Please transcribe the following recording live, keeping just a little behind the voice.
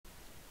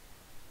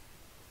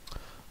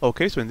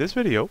Okay, so in this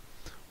video,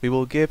 we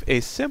will give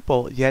a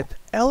simple yet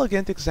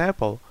elegant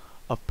example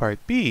of part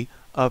B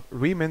of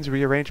Riemann's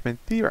rearrangement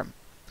theorem.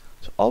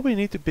 So all we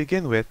need to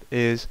begin with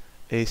is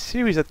a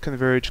series that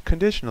converge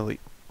conditionally.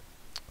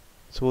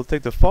 So we'll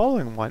take the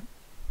following one.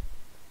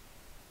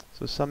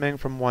 So summing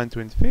from 1 to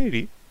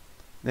infinity,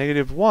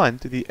 negative 1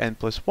 to the n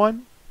plus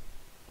 1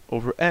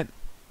 over n.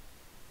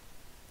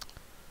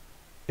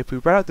 If we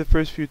write out the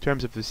first few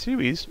terms of the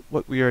series,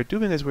 what we are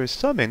doing is we're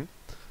summing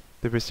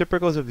the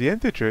reciprocals of the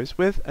integers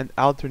with an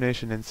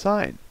alternation in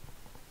sign.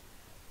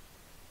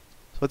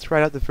 So let's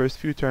write out the first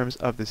few terms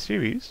of the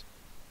series.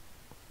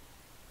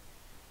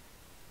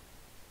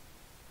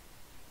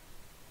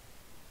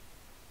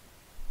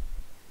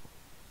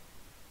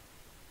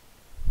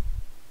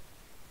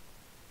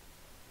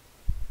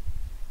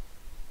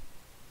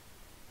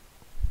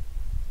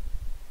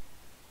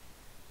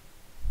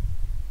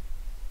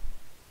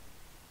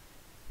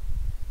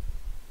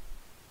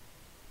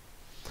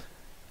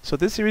 So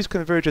this series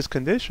converges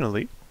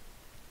conditionally.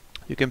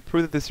 You can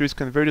prove that the series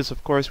converges,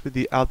 of course, with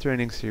the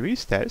alternating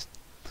series test.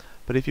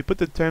 But if you put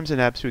the terms in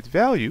absolute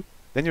value,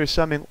 then you're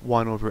summing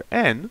 1 over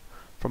n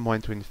from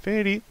 1 to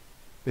infinity.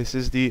 This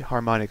is the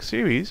harmonic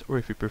series, or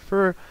if you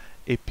prefer,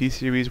 a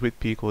p-series with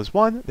p equals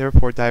 1,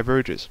 therefore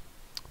diverges.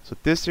 So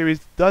this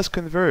series does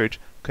converge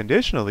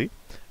conditionally,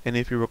 and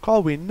if you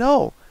recall, we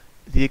know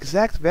the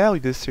exact value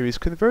this series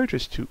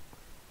converges to.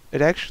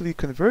 It actually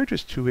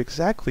converges to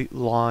exactly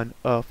ln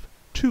of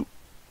 2.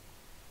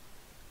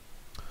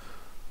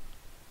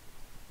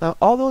 Now,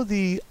 although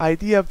the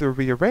idea of the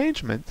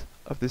rearrangement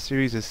of the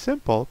series is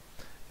simple,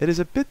 it is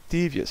a bit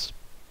devious.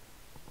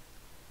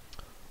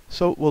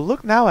 So we'll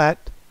look now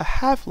at a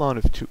half ln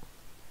of 2.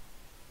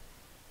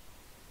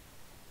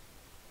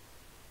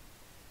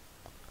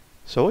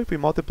 So if we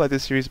multiply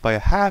this series by a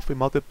half, we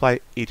multiply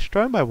each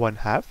term by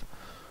 1/2,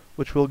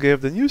 which will give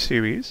the new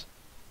series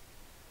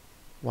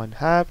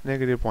 1/2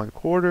 negative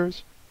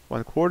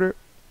 1/4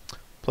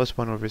 plus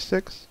 1 over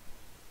 6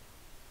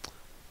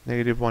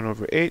 negative 1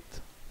 over 8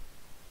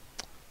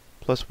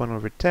 plus 1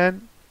 over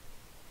 10,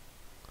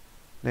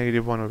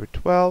 negative 1 over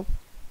 12,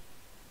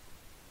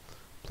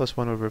 plus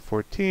 1 over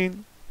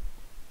 14,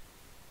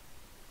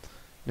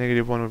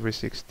 negative 1 over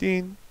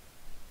 16,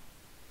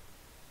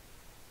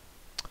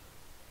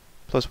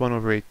 plus 1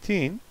 over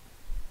 18,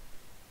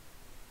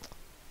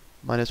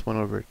 minus 1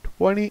 over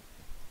 20,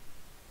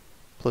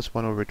 plus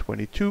 1 over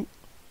 22,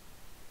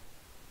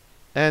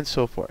 and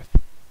so forth.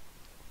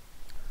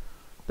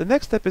 The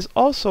next step is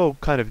also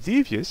kind of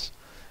devious,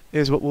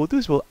 is what we'll do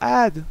is we'll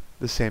add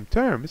the same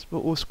terms,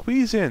 but we'll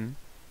squeeze in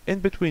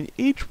between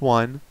each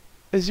one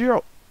a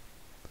 0.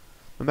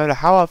 No matter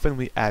how often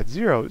we add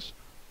zeros,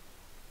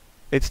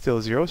 it's still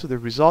 0, so the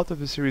result of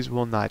the series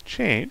will not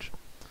change.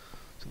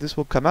 So this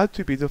will come out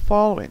to be the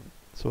following.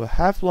 So a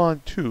half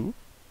ln 2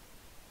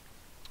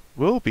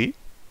 will be,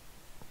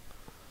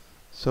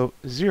 so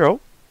 0,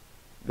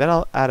 then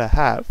I'll add a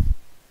half,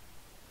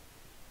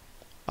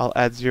 I'll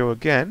add 0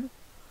 again,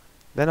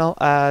 then I'll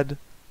add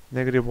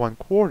negative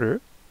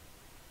 1/4,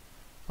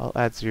 I'll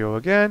add 0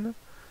 again,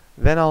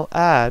 then I'll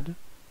add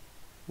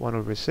 1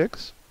 over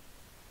 6,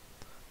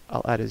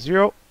 I'll add a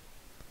 0,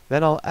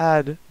 then I'll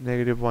add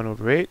negative 1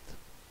 over 8,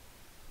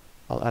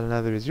 I'll add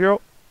another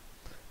 0,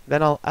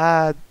 then I'll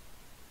add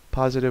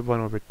positive 1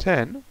 over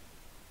 10,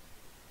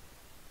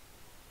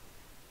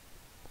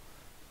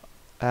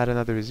 add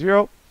another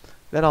 0,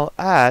 then I'll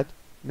add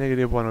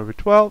negative 1 over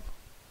 12,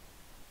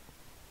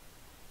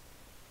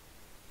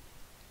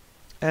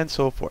 and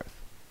so forth.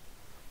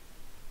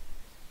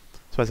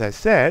 So as I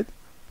said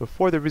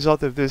before, the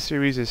result of this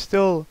series is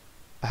still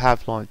a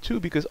half ln 2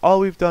 because all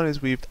we've done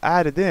is we've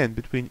added in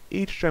between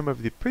each term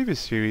of the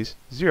previous series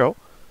 0,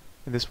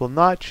 and this will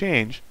not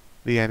change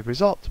the end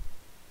result.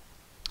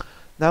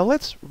 Now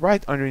let's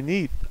write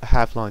underneath a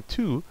half ln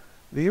 2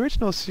 the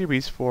original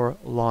series for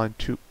ln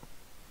 2.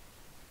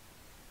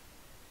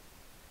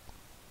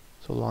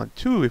 So ln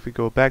 2, if we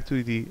go back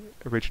to the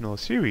original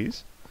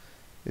series,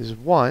 is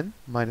 1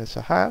 minus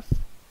a half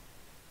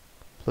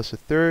plus a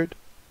third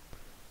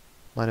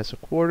minus a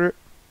quarter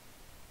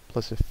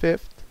plus a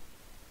fifth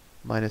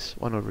minus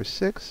 1 over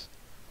 6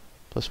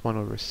 plus 1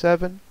 over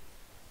 7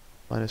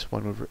 minus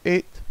 1 over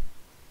 8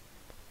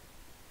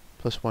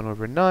 plus 1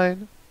 over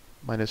 9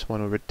 minus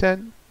 1 over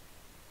 10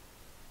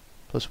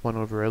 plus 1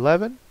 over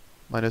 11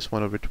 minus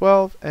 1 over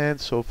 12, and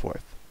so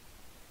forth.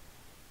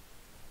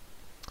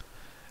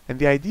 And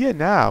the idea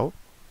now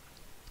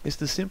is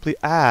to simply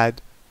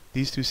add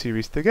these two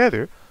series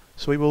together,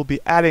 so we will be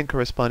adding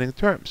corresponding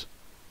terms.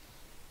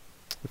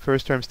 The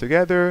first terms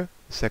together,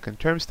 the second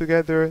terms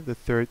together, the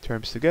third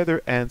terms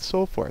together, and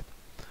so forth.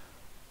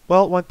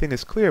 Well, one thing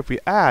is clear. If we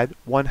add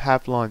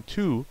 1/2 ln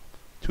 2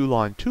 to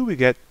ln 2, we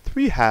get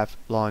 3/2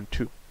 ln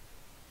 2.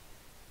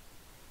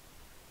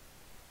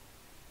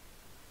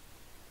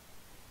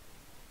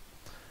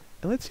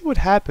 And let's see what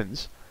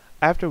happens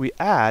after we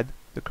add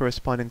the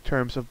corresponding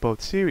terms of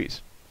both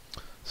series.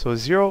 So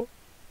 0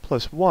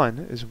 plus 1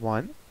 is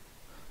 1,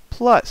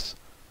 plus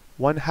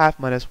 1/2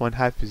 minus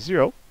 1/2 is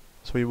 0,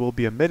 so we will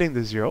be omitting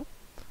the 0,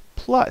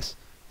 plus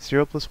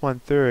 0 plus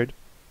 1/3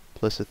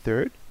 plus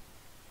 1/3,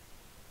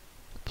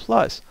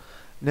 plus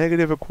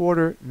negative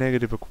 1/4,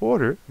 negative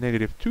 1/4,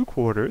 negative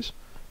 2/4,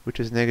 which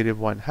is negative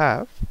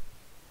 1/2,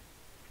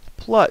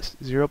 plus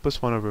 0 plus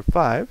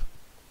 1/5,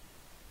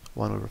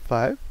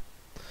 1/5,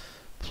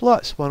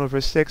 plus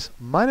 1/6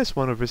 minus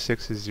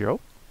 1/6 is 0.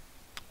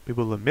 We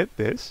will omit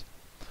this.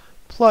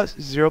 Plus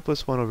 0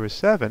 plus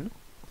 1/7,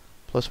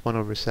 plus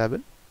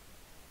 1/7,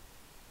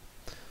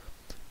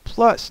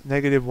 plus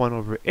negative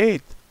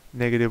 1/8,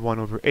 negative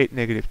 1/8,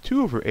 negative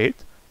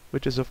 2/8,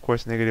 which is of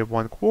course negative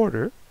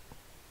 1/4,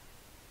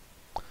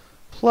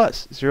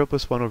 plus 0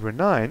 plus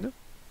 1/9,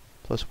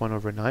 plus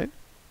 1/9,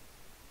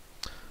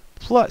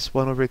 plus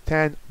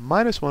 1/10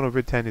 minus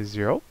 1/10 is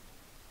 0.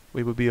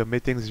 We will be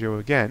omitting 0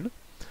 again.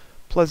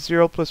 Plus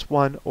 0 plus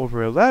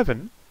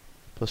 1/11,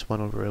 plus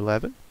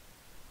 1/11,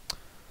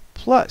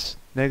 plus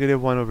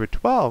negative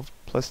 1/12,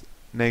 plus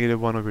negative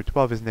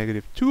 1/12 is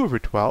negative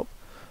 2/12,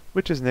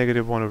 which is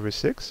negative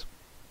 1/6.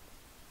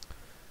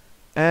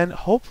 And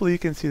hopefully you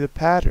can see the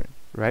pattern,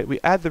 right? We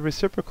add the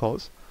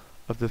reciprocals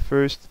of the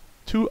first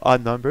two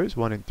odd numbers,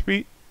 1 and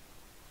 3.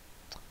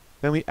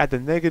 Then we add the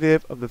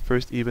negative of the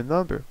first even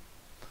number.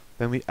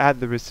 Then we add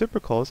the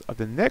reciprocals of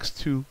the next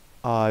two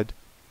odd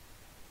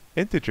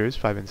integers,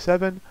 5 and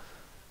 7.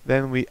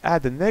 Then we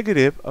add the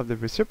negative of the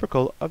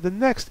reciprocal of the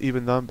next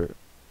even number,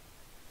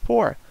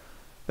 4.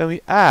 Then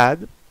we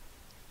add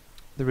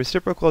the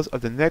reciprocals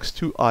of the next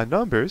two odd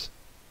numbers,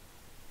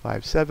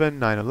 5, 7,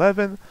 9,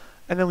 11.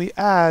 And then we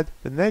add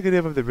the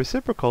negative of the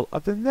reciprocal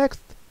of the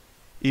next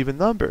even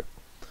number.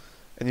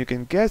 And you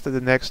can guess that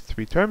the next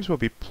three terms will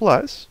be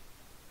plus.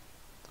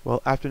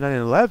 Well, after 9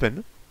 and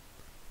 11,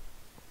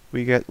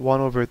 we get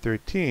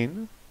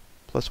 1/13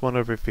 plus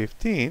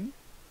 1/15.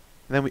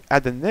 And then we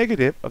add the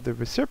negative of the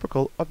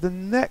reciprocal of the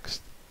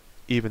next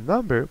even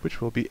number,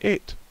 which will be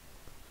 8.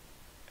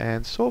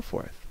 And so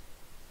forth.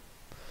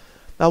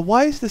 Now,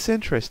 why is this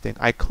interesting?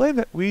 I claim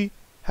that we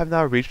have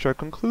now reached our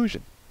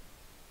conclusion.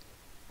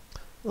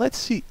 Let's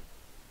see.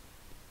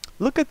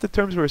 Look at the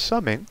terms we're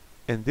summing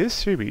in this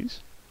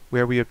series,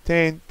 where we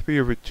obtain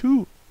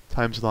 3/2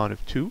 times ln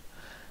of 2,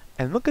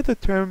 and look at the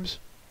terms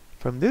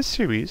from this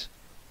series,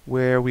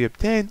 where we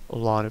obtain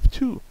ln of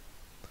 2.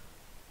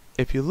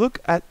 If you look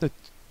at the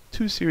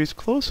two series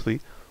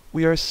closely,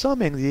 we are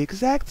summing the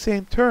exact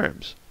same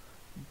terms,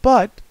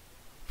 but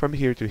from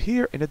here to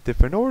here in a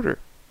different order.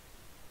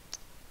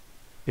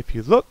 If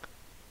you look,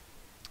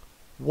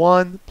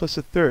 1 plus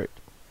 1/3.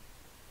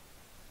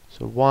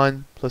 So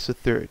 1 plus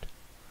 1/3.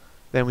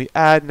 Then we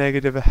add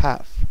negative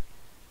 1/2.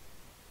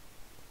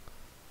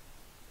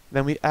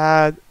 Then we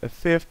add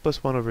 1/5 plus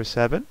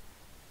 1/7.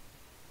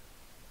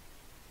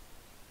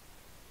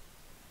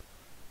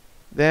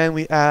 Then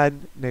we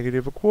add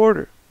negative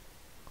 1/4.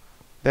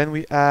 Then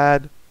we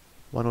add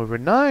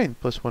 1/9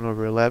 plus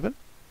 1/11.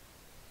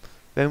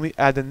 Then we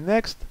add the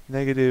next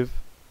negative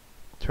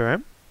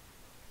term.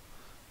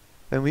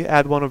 Then we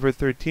add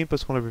 1/13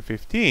 plus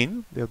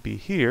 1/15. They'll be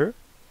here.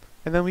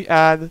 And then we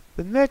add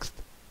the next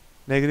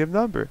negative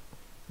number,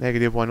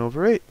 negative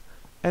 1/8,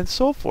 and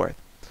so forth.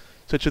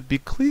 So it should be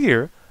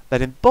clear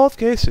that in both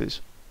cases,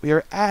 we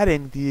are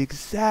adding the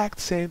exact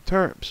same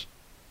terms.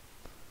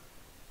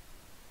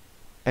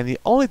 And the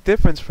only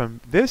difference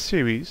from this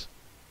series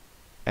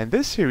and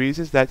this series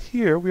is that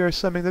here we are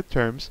summing the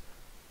terms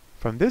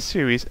from this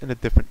series in a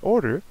different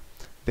order.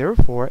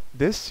 Therefore,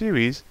 this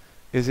series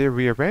is a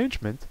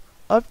rearrangement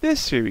of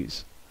this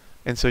series.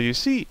 And so you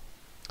see,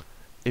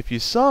 if you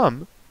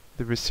sum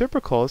the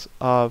reciprocals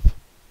of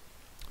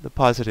the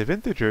positive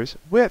integers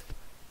with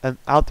an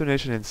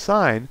alternation in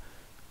sign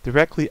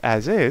directly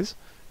as is,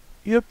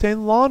 you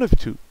obtain ln of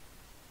 2.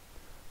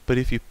 But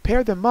if you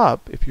pair them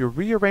up, if you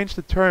rearrange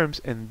the terms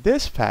in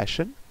this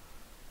fashion,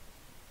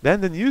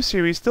 then the new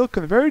series still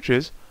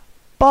converges,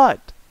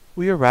 but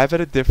we arrive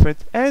at a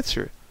different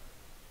answer.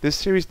 This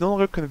series no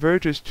longer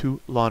converges to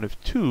ln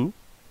of 2,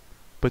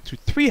 but to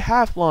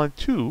 3/2 ln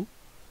 2,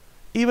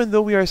 even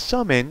though we are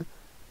summing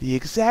the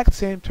exact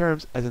same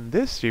terms as in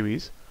this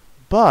series,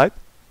 but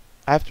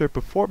after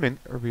performing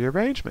a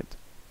rearrangement.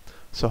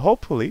 So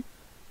hopefully,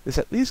 this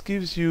at least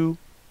gives you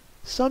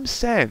some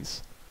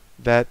sense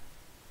that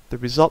the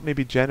result may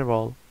be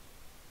general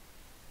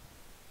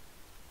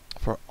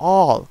for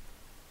all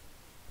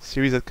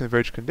series that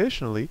converge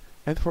conditionally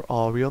and for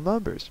all real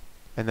numbers.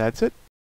 And that's it.